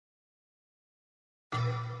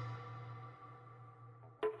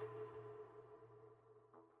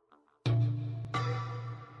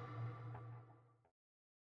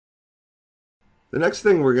The next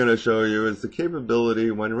thing we're going to show you is the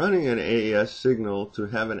capability when running an AES signal to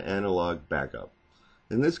have an analog backup.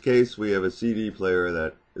 In this case, we have a CD player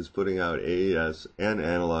that is putting out AES and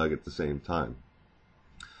analog at the same time.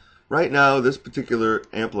 Right now, this particular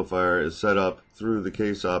amplifier is set up through the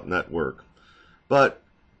KSOP network. But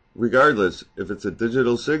regardless, if it's a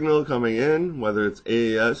digital signal coming in, whether it's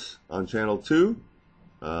AES on channel 2,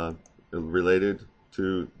 related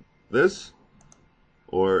to this,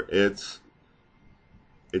 or it's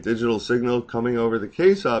a digital signal coming over the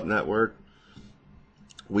KSOP network,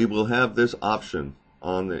 we will have this option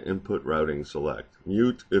on the input routing select.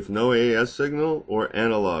 Mute if no AES signal, or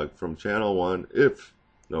analog from channel 1 if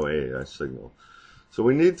no AES signal. So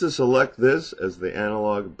we need to select this as the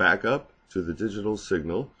analog backup to the digital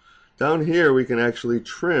signal. Down here we can actually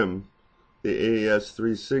trim the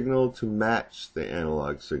AES3 signal to match the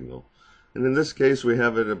analog signal. And in this case we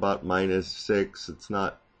have it about -6. It's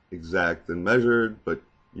not exact and measured, but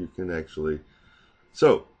you can actually.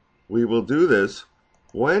 So we will do this.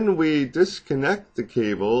 When we disconnect the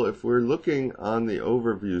cable, if we're looking on the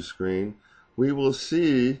overview screen, we will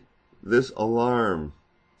see this alarm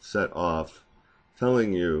set off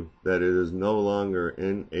telling you that it is no longer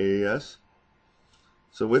in AES.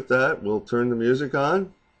 So with that, we'll turn the music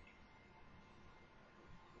on.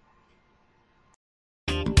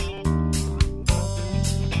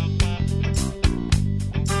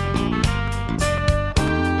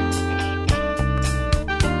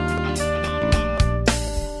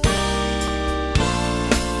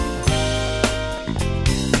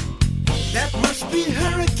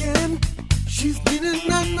 She's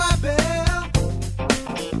beating on my bell.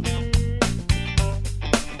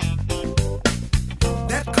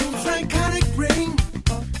 That cool psychotic ring,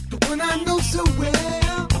 the one I know so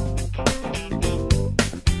well.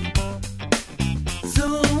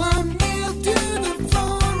 So I'm nailed to the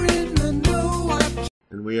floor and I know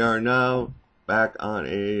And we are now back on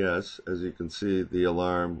AES. As you can see, the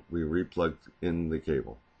alarm, we replugged in the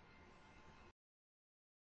cable.